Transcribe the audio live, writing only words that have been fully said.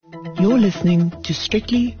You're listening to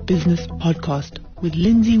Strictly Business Podcast with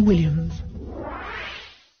Lindsay Williams.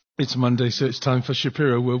 It's Monday, so it's time for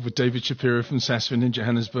Shapiroworld with David Shapiro from Sasfin in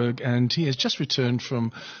Johannesburg, and he has just returned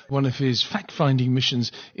from one of his fact-finding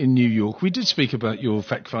missions in New York. We did speak about your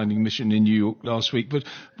fact-finding mission in New York last week, but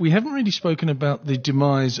we haven't really spoken about the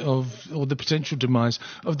demise of, or the potential demise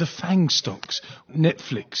of the FANG stocks,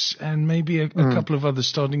 Netflix, and maybe a couple of others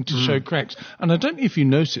starting to show cracks. And I don't know if you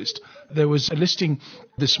noticed, there was a listing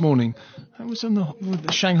this morning, it was on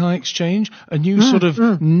the Shanghai Exchange, a new sort of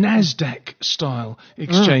NASDAQ-style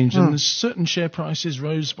exchange, and certain share prices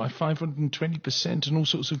rose by 520% and all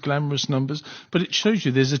sorts of glamorous numbers. But it shows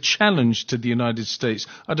you there's a challenge to the United States.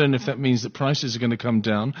 I don't know if that means that prices are going to come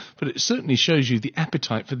down, but it certainly shows you the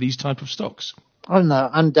appetite for these type of stocks. Oh, no,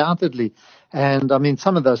 undoubtedly. And, I mean,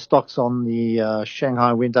 some of those stocks on the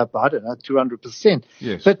Shanghai went up, I don't know, 200%.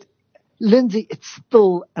 Yes. But, Lindsay, it's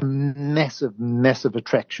still a massive, massive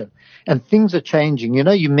attraction. And things are changing. You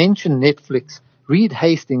know, you mentioned Netflix. Reed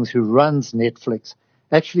Hastings, who runs Netflix,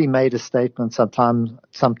 actually made a statement some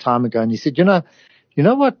time ago. And he said, you know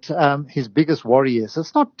what his biggest worry is?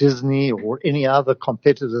 It's not Disney or any other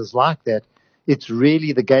competitors like that. It's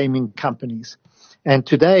really the gaming companies. And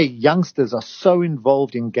today, youngsters are so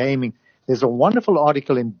involved in gaming. There's a wonderful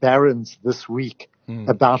article in Barron's this week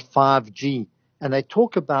about 5G. And they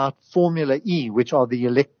talk about Formula E, which are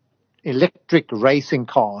the electric racing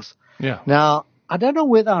cars. Yeah. Now, I don't know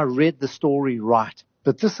whether I read the story right,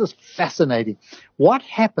 but this is fascinating. What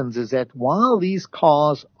happens is that while these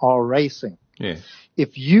cars are racing, Yes. they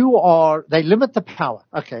limit the power.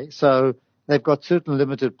 Okay, so they've got certain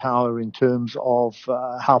limited power in terms of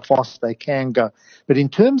how fast they can go. But in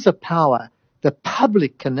terms of power, the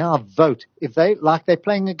public can now vote. If they're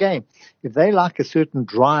playing a game. If they like a certain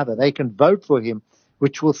driver, they can vote for him,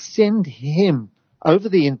 which will send him over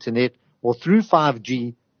the internet or through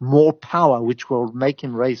 5G more power, which will make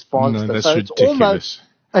him race faster. No, that's so ridiculous.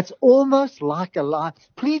 It's almost like a lie.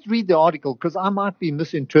 Please read the article because I might be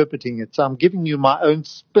misinterpreting it. So I'm giving you my own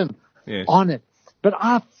spin on it. But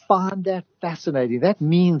I find that fascinating. That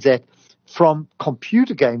means that from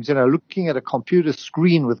computer games, looking at a computer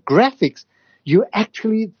screen with graphics,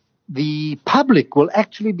 the public will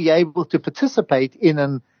actually be able to participate in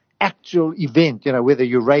an actual event, whether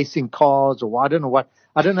you're racing cars or I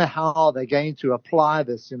don't know how they're going to apply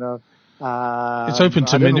this, It's open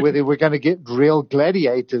to I don't know whether we're going to get real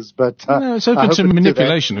gladiators, but no, it's open to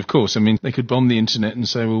manipulation, of course. I mean, they could bomb the internet and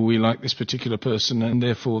say, well, we like this particular person and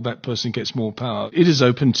therefore that person gets more power. It is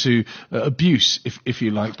open to abuse, if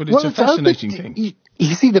you like, but it's a fascinating thing.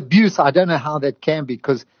 You see, the abuse, I don't know how that can be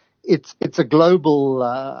because it's a global,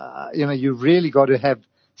 you really got to have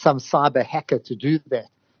some cyber hacker to do that,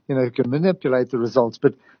 who can manipulate the results.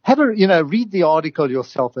 But read the article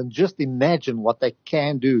yourself and just imagine what they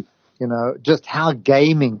can do, just how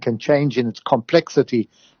gaming can change in its complexity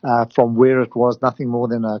from where it was nothing more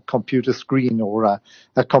than a computer screen or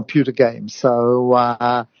a computer game. So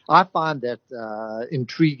I find that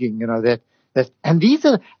intriguing, and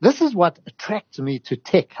this is what attracts me to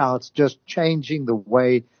tech, how it's just changing the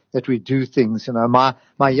way that we do things.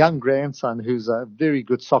 My young grandson, who's a very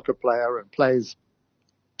good soccer player and plays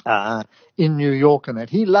in New York and that,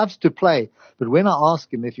 he loves to play. But when I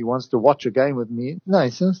ask him if he wants to watch a game with me, no, he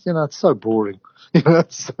says, it's so boring.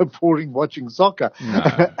 It's so boring watching soccer.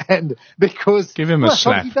 No. And because give him a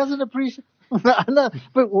slap. He doesn't appreciate. No,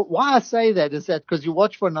 but why I say that is that because you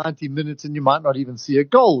watch for 90 minutes and you might not even see a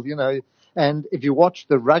goal, And if you watch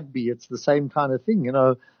the rugby, it's the same kind of thing.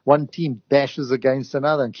 One team bashes against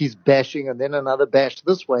another and keeps bashing and then another bash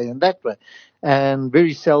this way and that way. And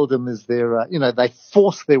very seldom is there, they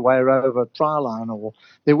force their way over a try line, or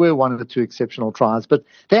there were one or two exceptional tries. But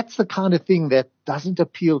that's the kind of thing that doesn't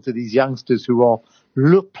appeal to these youngsters who are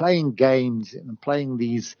playing games and playing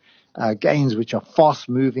these games which are fast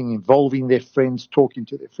moving, involving their friends, talking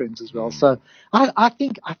to their friends as well. So I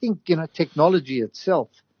think, technology itself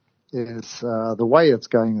is the way it's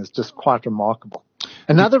going is just quite remarkable.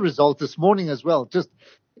 Another result this morning as well just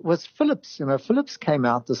was Philips. Philips came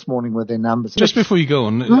out this morning with their numbers. Just before you go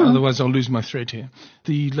on, otherwise I'll lose my thread here.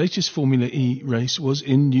 The latest Formula E race was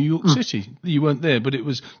in New York City. You weren't there, but it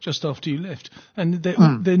was just after you left. And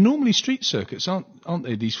they're normally street circuits, aren't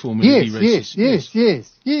they, these Formula E races?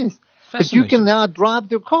 Yes. But you can now drive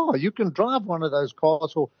the car. You can drive one of those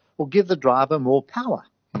cars or give the driver more power.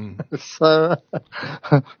 So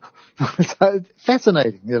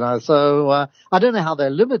fascinating, So I don't know how they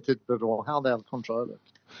limit it, or how they'll control it.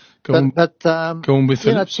 Go on with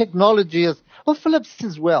Philips. Technology is Philips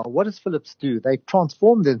as well. What does Philips do? They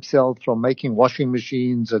transform themselves from making washing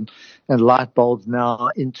machines and light bulbs now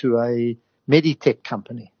into a meditech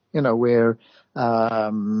company. where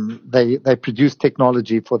they produce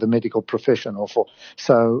technology for the medical profession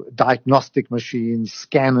so diagnostic machines,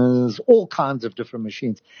 scanners, all kinds of different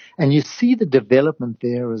machines. And you see the development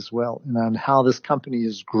there as well, and how this company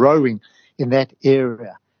is growing in that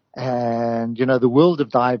area. And, the world of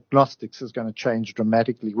diagnostics is going to change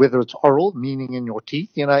dramatically, whether it's oral, meaning in your teeth,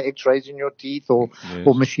 x-rays in your teeth or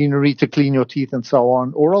machinery to clean your teeth and so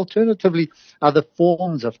on, or alternatively other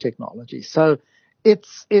forms of technology. So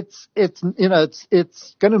it's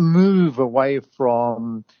going to move away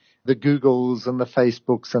from the Googles and the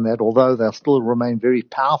Facebooks and that, although they'll still remain very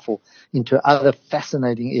powerful, into other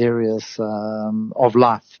fascinating areas of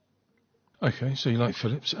life. Okay, so you like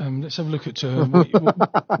Philips. Let's have a look at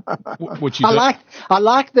what you do. I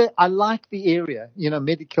like the area,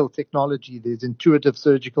 medical technology. There's intuitive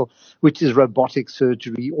surgical, which is robotic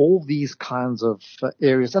surgery, all these kinds of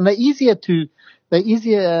areas. And they're easier to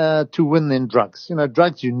win than drugs.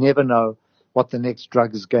 Drugs, you never know what the next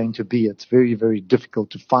drug is going to be. It's very, very difficult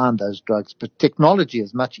to find those drugs, but technology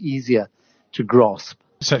is much easier to grasp.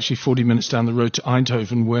 It's actually 40 minutes down the road to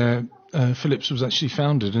Eindhoven, where Philips was actually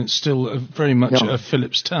founded, and it's still very much a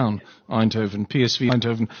Philips town, Eindhoven. PSV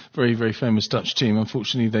Eindhoven, very, very famous Dutch team.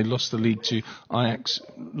 Unfortunately, they lost the league to Ajax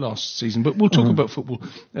last season, but we'll talk about football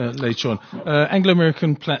later on.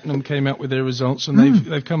 Anglo-American Platinum came out with their results, and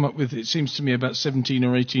they've come up with, it seems to me, about 17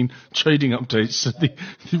 or 18 trading updates. So the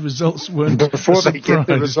results weren't before they get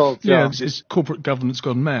the results. It's corporate governance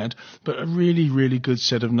gone mad, but a really, really good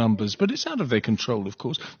set of numbers. But it's out of their control, of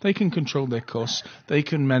course. They can control their costs. They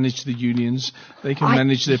can manage the unions. They can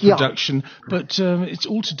manage their production. But it's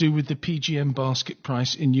all to do with the PGM basket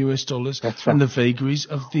price in US dollars and the vagaries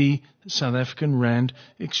of the South African rand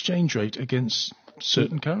exchange rate against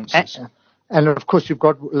certain currencies. And of course, you've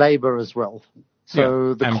got labor as well.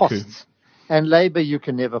 So the costs. And labor you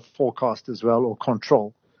can never forecast as well or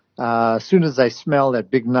control. As soon as they smell that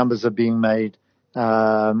big numbers are being made,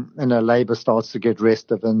 labor starts to get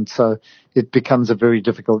restive, and so it becomes a very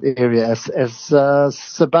difficult area, as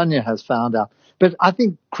Sabanya has found out. But I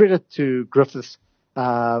think credit to Griffiths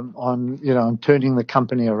on turning the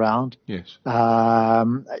company around. Yes. They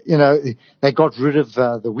got rid of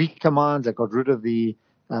the weaker mines. They got rid of the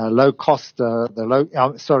low cost, the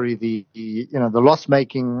loss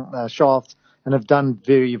making shafts, and have done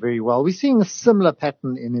very, very well. We're seeing a similar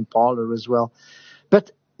pattern in Impala as well,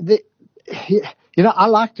 but I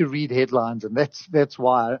like to read headlines, and that's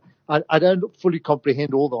why I don't fully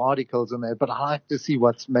comprehend all the articles in there, but I like to see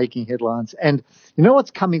what's making headlines. And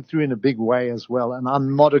what's coming through in a big way as well, and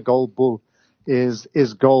I'm not a gold bull,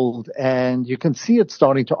 is gold. And you can see it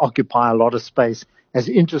starting to occupy a lot of space as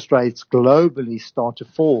interest rates globally start to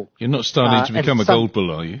fall. You're not starting to become a gold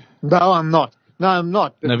bull, are you? No, I'm not.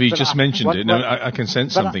 But you just mentioned it. I can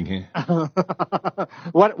sense something here.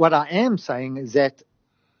 What I am saying is that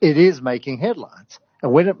it is making headlines.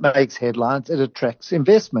 And when it makes headlines, it attracts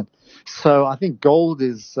investment. So I think gold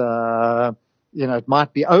is, it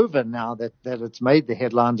might be over now that it's made the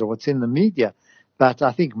headlines or it's in the media. But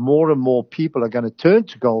I think more and more people are going to turn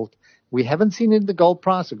to gold. We haven't seen it in the gold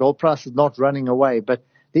price. The gold price is not running away. But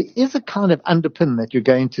there is a kind of underpin that you're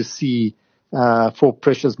going to see for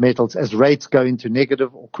precious metals as rates go into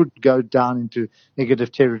negative or could go down into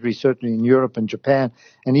negative territory, certainly in Europe and Japan.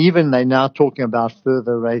 And even they're now talking about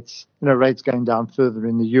further rates, rates going down further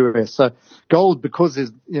in the US. So gold, because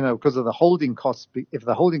of the holding costs, if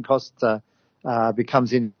the holding cost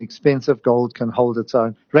becomes inexpensive, gold can hold its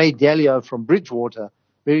own. Ray Dalio from Bridgewater,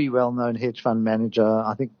 very well-known hedge fund manager.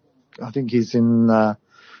 I think he's in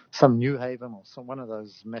some New Haven or one of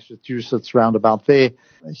those Massachusetts roundabout there.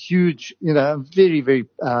 A huge, very, very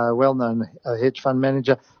well-known hedge fund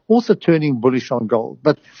manager, also turning bullish on gold.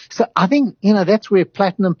 But so I think, that's where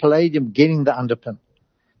platinum, palladium getting the underpin,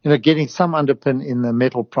 getting some underpin in the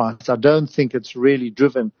metal price. I don't think it's really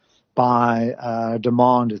driven by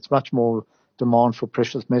demand. It's much more demand for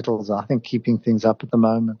precious metals, I think, keeping things up at the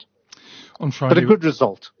moment. On Friday. But a good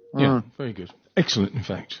result. Yeah, very good. Excellent, in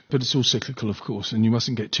fact. But it's all cyclical, of course, and you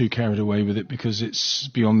mustn't get too carried away with it because it's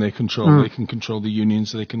beyond their control. They can control the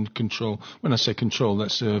unions. They can control, when I say control,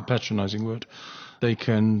 that's a patronizing word. They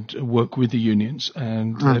can work with the unions,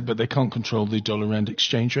 but they can't control the dollar-rand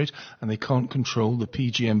exchange rate, and they can't control the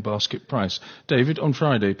PGM basket price. David, on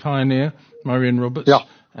Friday, Pioneer, Marion Roberts,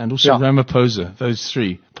 and also Ramaphosa, those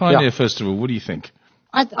three. Pioneer, first of all, what do you think?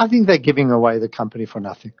 I think they're giving away the company for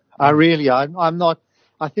nothing. I'm not.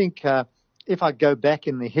 I think if I go back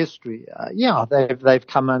in the history, they've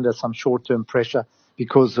come under some short-term pressure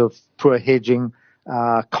because of poor hedging.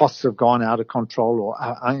 Costs have gone out of control,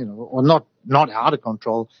 or not out of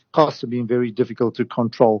control. Costs have been very difficult to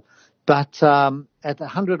control. But at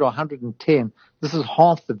 100 or 110, this is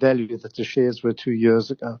half the value that the shares were 2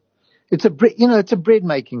 years ago. It's it's a bread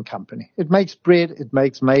making company. It makes bread, it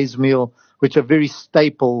makes maize meal, which are very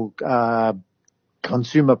staple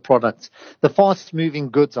consumer products. The fast moving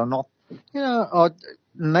goods are not,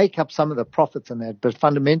 make up some of the profits in that, but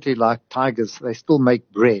fundamentally, like Tigers, they still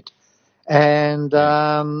make bread. And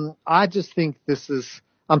I just think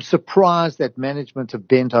I'm surprised that management have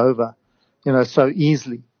bent over, so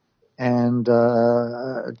easily and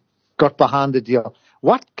got behind the deal.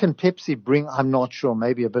 What can Pepsi bring? I'm not sure.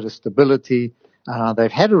 Maybe a bit of stability.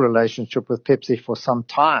 They've had a relationship with Pepsi for some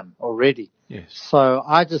time already. Yes. So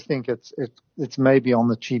I just think it's maybe on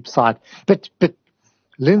the cheap side. But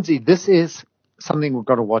Lindsay, this is something we've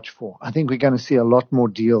got to watch for. I think we're going to see a lot more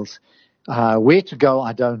deals. Where to go,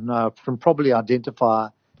 I don't know. Can probably identify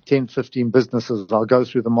 10, 15 businesses. I'll go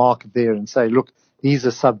through the market there and say, look, these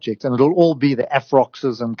are subjects, and it'll all be the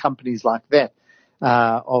Afroxes and companies like that,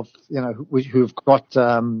 who've got,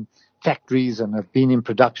 factories and have been in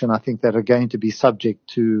production. I think that are going to be subject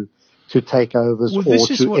to takeovers or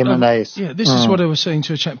to M&As. This is what I was saying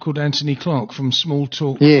to a chap called Anthony Clark from Small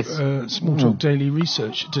Talk, Small Talk Daily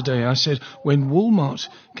Research today. I said, when Walmart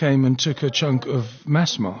came and took a chunk of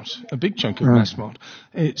Massmart, a big chunk of Massmart,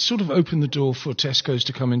 it sort of opened the door for Tesco's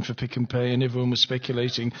to come in for pick and pay, and everyone was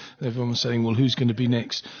speculating. Everyone was saying, well, who's going to be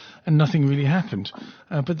next? And nothing really happened.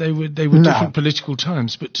 But they were different political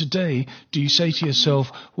times. But today, do you say to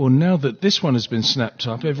yourself, well, now that this one has been snapped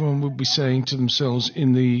up, everyone will be saying to themselves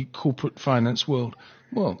in the corporate finance world,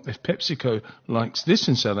 well, if PepsiCo likes this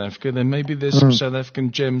in South Africa, then maybe there's some South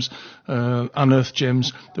African gems, unearthed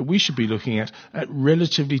gems that we should be looking at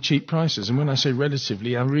relatively cheap prices. And when I say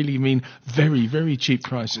relatively, I really mean very, very cheap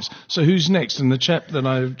prices. So who's next? And the chap that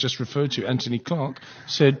I just referred to, Anthony Clark,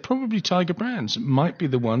 said probably Tiger Brands might be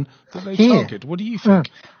the one that they target. What do you think?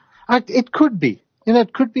 It could be.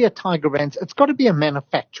 It could be a Tiger Brands. It's got to be a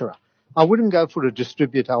manufacturer. I wouldn't go for a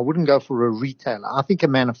distributor. I wouldn't go for a retailer. I think a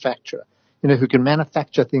manufacturer, who can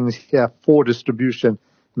manufacture things here for distribution,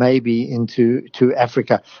 maybe into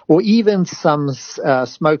Africa, or even some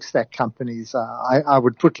smokestack companies. I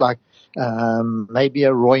would put like maybe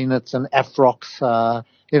a Roynitz and Afrox,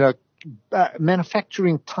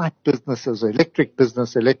 manufacturing type businesses, electric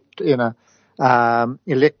business, electrical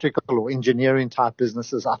or engineering type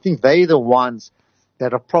businesses. I think they're the ones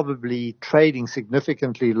that are probably trading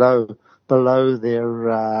significantly below their,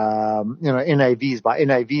 NAVs. By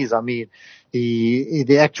NAVs, I mean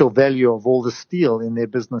the actual value of all the steel in their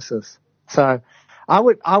businesses. So I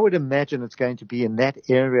would imagine it's going to be in that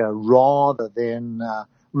area rather than,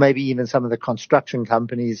 maybe even some of the construction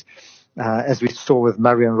companies, as we saw with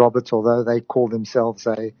Murray and Roberts, although they call themselves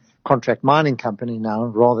a contract mining company now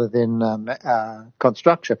rather than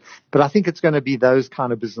construction. But I think it's going to be those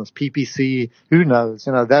kind of business, PPC, who knows,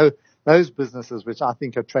 those businesses which I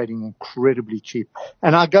think are trading incredibly cheap.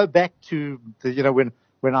 And I go back to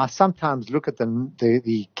when I sometimes look at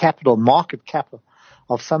the market cap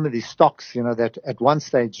of some of these stocks, that at one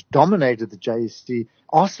stage dominated the JSE,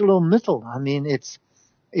 ArcelorMittal. I mean, it's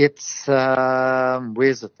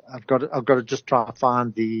where's it? I've got to just try to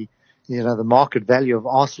find the market value of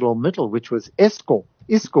ArcelorMittal, which was ISCOR,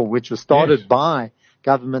 which was started by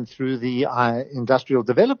government through the Industrial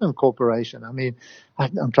Development Corporation. I mean,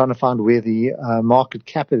 I'm trying to find where the market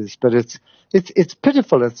cap is, but it's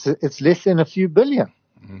pitiful. It's less than a few billion.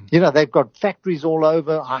 They've got factories all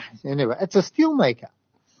over. Anyway, it's a steel maker.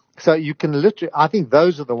 So you can literally, I think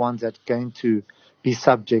those are the ones that are going to be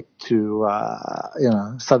subject to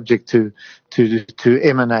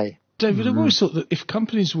M&A. David, I've always thought that if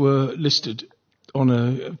companies were listed on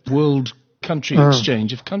a world country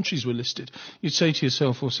exchange, if countries were listed, you'd say to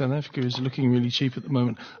yourself, well, South Africa is looking really cheap at the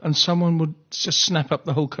moment, and someone would just snap up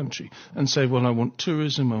the whole country and say, well, I want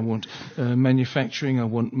tourism, I want manufacturing, I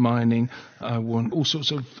want mining, I want all sorts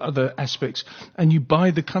of other aspects, and you buy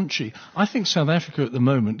the country. I think South Africa at the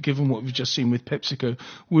moment, given what we've just seen with PepsiCo,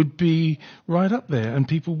 would be right up there, and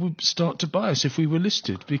people would start to buy us if we were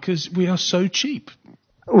listed, because we are so cheap.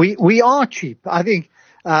 We are cheap. I think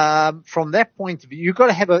from that point of view, you've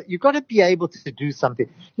got to be able to do something.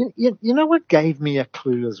 You know what gave me a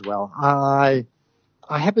clue as well? I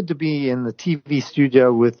happened to be in the TV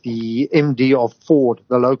studio with the MD of Ford,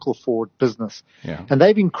 the local Ford business, and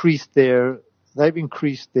they've increased their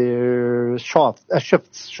shifts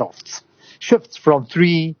from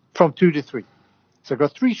 2 to 3. So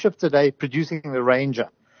got 3 shifts a day producing the Ranger.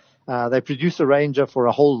 They produce a Ranger for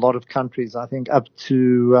a whole lot of countries, I think up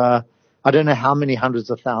to, I don't know how many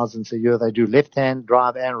hundreds of thousands a year they do left-hand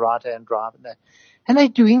drive and right-hand drive. And they're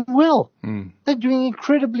doing well. They're doing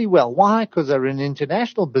incredibly well. Why? Because they're an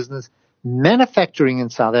international business manufacturing in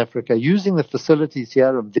South Africa, using the facilities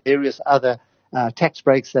here of various other tax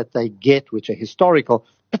breaks that they get, which are historical,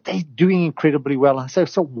 but they're doing incredibly well. I say,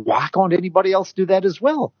 so why can't anybody else do that as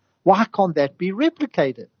well? Why can't that be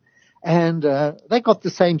replicated? And they got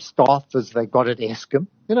the same staff as they got at Eskom,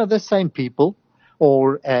 the same people,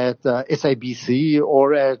 or at SABC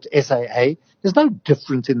or at SAA. There's no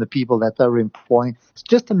difference in the people that they're employing. It's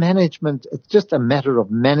just a matter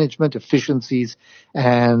of management efficiencies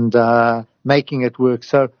and making it work.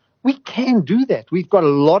 So we can do that. We've got a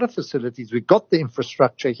lot of facilities. We've got the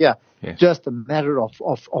infrastructure here. Yes. Just a matter of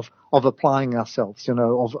applying ourselves,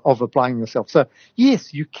 of applying yourself. So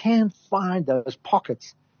yes, you can find those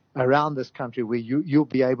pockets around this country where you'll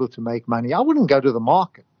be able to make money. I wouldn't go to the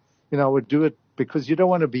market. I would do it because you don't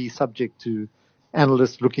want to be subject to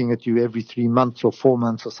analysts looking at you every 3 months or 4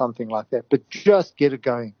 months or something like that, but just get it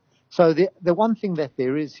going. So the one thing that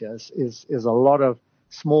there is here is a lot of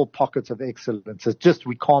small pockets of excellence. It's just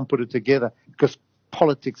we can't put it together because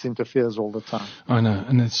politics interferes all the time. I know,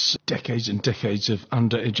 and it's decades and decades of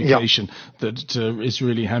under-education that is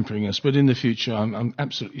really hampering us. But in the future, I'm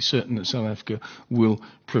absolutely certain that South Africa will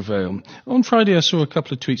prevail. On Friday, I saw a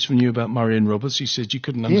couple of tweets from you about Marion Roberts. You said you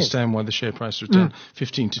couldn't understand why the share price returned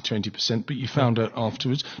 15 to 20%, but you found out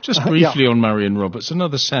afterwards. Just briefly on Marion Roberts,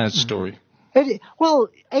 another sad story. Well,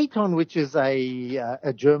 Aton, which is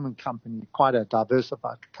a German company, quite a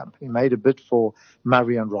diversified company, made a bid for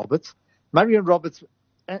Marion Roberts. Marion Roberts,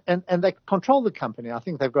 and they control the company. I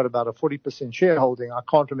think they've got about a 40% shareholding. I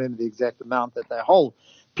can't remember the exact amount that they hold.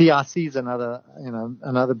 PRC is another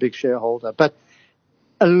big shareholder. But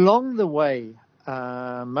along the way,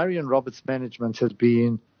 Marion Roberts' management has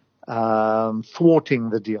been thwarting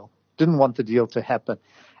the deal. Didn't want the deal to happen.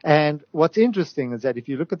 And what's interesting is that if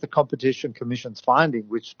you look at the Competition Commission's finding,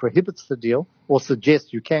 which prohibits the deal or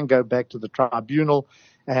suggests you can go back to the tribunal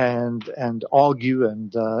and argue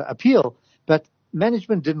and appeal, but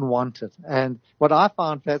management didn't want it. And what I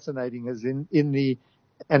found fascinating is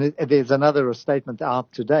there's another statement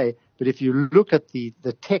out today, but if you look at the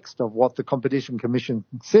text of what the Competition Commission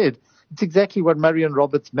said, it's exactly what Marion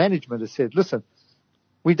Roberts' management has said. Listen,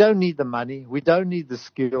 we don't need the money. We don't need the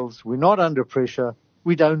skills. We're not under pressure.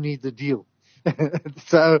 We don't need the deal.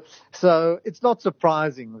 So it's not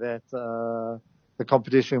surprising that the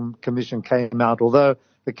Competition Commission came out, although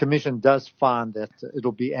the Commission does find that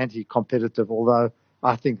it'll be anti-competitive, although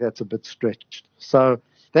I think that's a bit stretched. So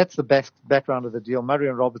that's the background of the deal.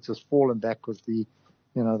 Marion Roberts has fallen back because the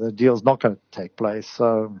deal's not going to take place.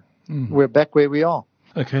 So we're back where we are.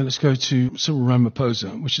 Okay, let's go to Cyril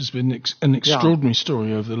Ramaphosa, which has been an extraordinary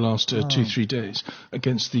story over the last 2-3 days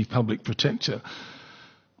against the Public Protector.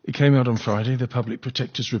 It came out on Friday, the Public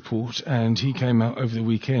Protector's report, and he came out over the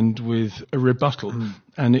weekend with a rebuttal,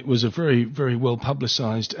 and it was a very, very well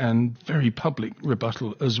publicised and very public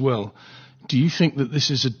rebuttal as well. Do you think that this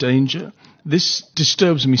is a danger? This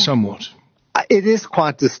disturbs me somewhat. It is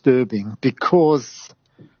quite disturbing because,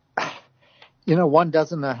 one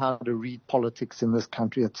doesn't know how to read politics in this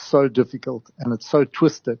country. It's so difficult and it's so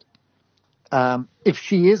twisted. If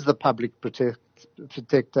she is the Public Protector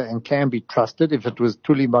and can be trusted, if it was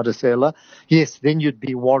Thuli Madonsela, yes, then you'd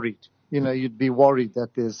be worried. You'd be worried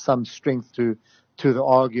that there's some strength to the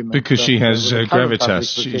argument. Because she has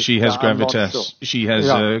gravitas. She has gravitas. Sure. She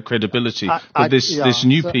has credibility. But this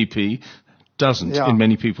new PP doesn't in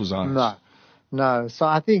many people's eyes. No. So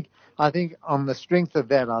I think on the strength of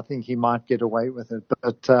that, I think he might get away with it.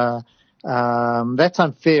 But that's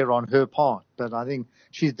unfair on her part. But I think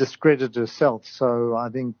she's discredited herself, so I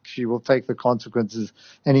think she will take the consequences,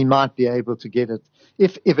 and he might be able to get it.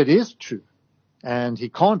 If it is true, and he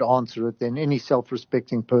can't answer it, then any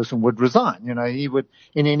self-respecting person would resign. He would,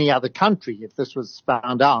 in any other country, if this was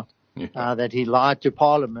found out, that he lied to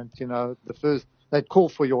Parliament, they'd call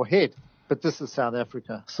for your head. But this is South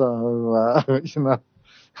Africa, so,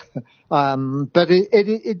 but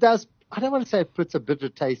it does, I don't want to say it puts a bitter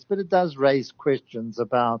taste, but it does raise questions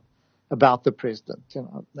about the president,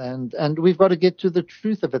 and we've got to get to the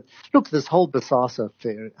truth of it. Look, this whole Bosasa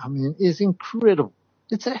affair, is incredible.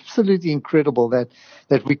 It's absolutely incredible that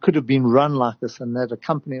we could have been run like this and that a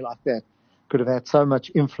company like that could have had so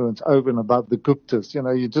much influence over and above the Guptas.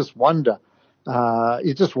 You just wonder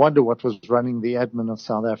what was running the admin of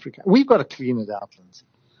South Africa. We've got to clean it out, Lindsay.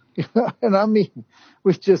 And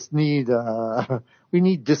we just need, we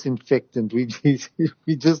need disinfectant. We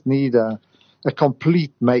just need a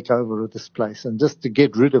complete makeover of this place, and just to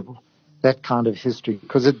get rid of that kind of history,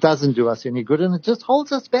 because it doesn't do us any good and it just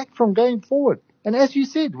holds us back from going forward. And as you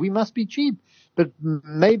said, we must be cheap, but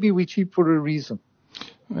maybe we're cheap for a reason.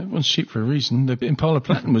 Everyone's cheap for a reason. The Impala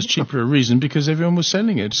Platinum was cheap for a reason because everyone was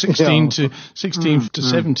selling it, 16 to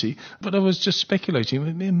 70. But I was just speculating. It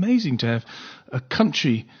would be amazing to have a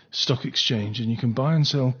country stock exchange and you can buy and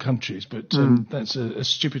sell countries. But that's a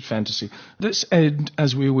stupid fantasy. Let's end,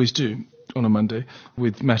 as we always do on a Monday,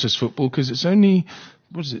 with Matters Football, because it's only...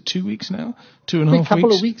 What is it, 2 weeks now? 2.5 weeks? A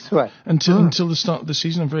couple of weeks away. Until the start of the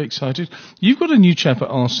season. I'm very excited. You've got a new chap at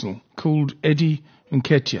Arsenal called Eddie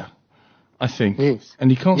Nketiah, I think. Yes.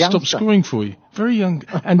 And he can't stop scoring for you. Very young.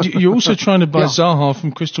 And you're also trying to buy Zaha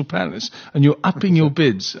from Crystal Palace. And you're upping your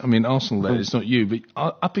bids. I mean, Arsenal, that is not you, but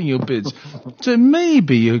upping your bids. So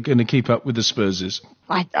maybe you're going to keep up with the Spurses.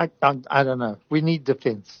 I don't know. We need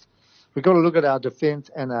defence. We've got to look at our defence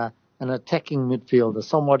and an attacking midfielder,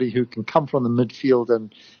 somebody who can come from the midfield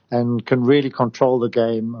and can really control the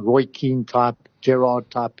game, Roy Keane type, Gerrard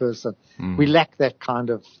type person. We lack that kind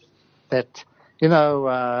of,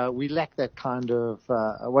 we lack that kind of,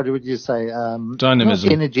 what would you say? Dynamism.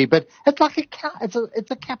 Not energy, but it's like it's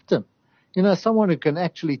a captain, someone who can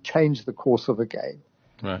actually change the course of a game.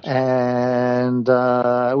 Right. And,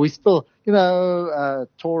 we still,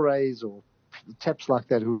 Torres or taps like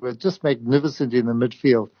that who are just magnificent in the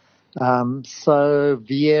midfield. So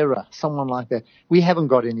Vieira, someone like that. We haven't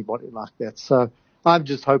got anybody like that. So I'm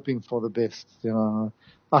just hoping for the best.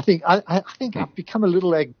 I think I've become a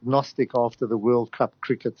little agnostic after the World Cup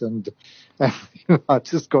cricket, and I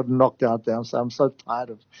just got knocked out there. So I'm so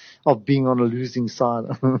tired of being on a losing side.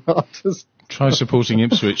 Try supporting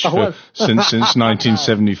Ipswich since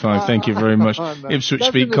 1975. Thank you very much.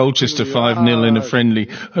 Ipswich beat Colchester 5-0 in a friendly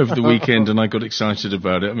over the weekend, and I got excited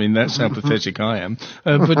about it. I mean, that's how pathetic I am.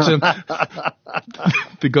 But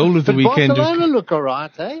the goal of the weekend... Barcelona look all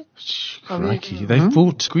right, eh? Crikey. They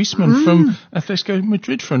bought Griezmann from Atletico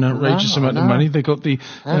Madrid for an outrageous amount of money. They got the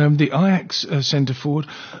Ajax centre forward.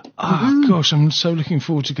 Gosh, I'm so looking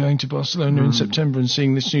forward to going to Barcelona in September and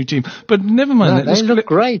seeing this new team. But never mind that. They look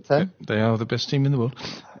great, eh? They are the best team in the world.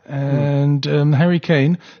 And Harry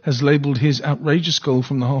Kane has labelled his outrageous goal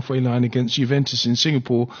from the halfway line against Juventus in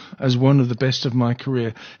Singapore as one of the best of my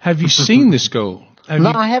career. Have you seen this goal?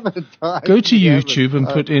 I haven't. Go to YouTube and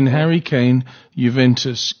put in Harry Kane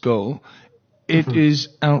Juventus goal. It is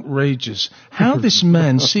outrageous. How this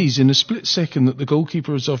man sees in a split second that the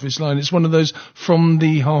goalkeeper is off his line. It's one of those from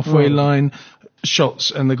the halfway line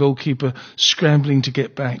shots and the goalkeeper scrambling to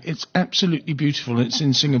get back. It's absolutely beautiful. It's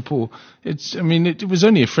in Singapore. It was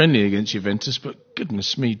only a friendly against Juventus, but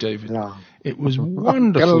goodness me, David. It was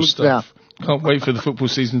wonderful stuff. Can't wait for the football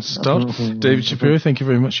season to start. David Shapiro, thank you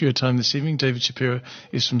very much for your time this evening. David Shapiro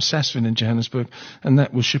is from Sasfin in Johannesburg, and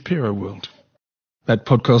that was Shapiroworld. That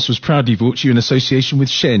podcast was proudly brought to you in association with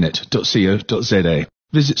sharenet.co.za.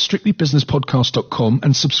 Visit strictlybusinesspodcast.com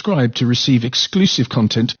and subscribe to receive exclusive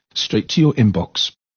content straight to your inbox.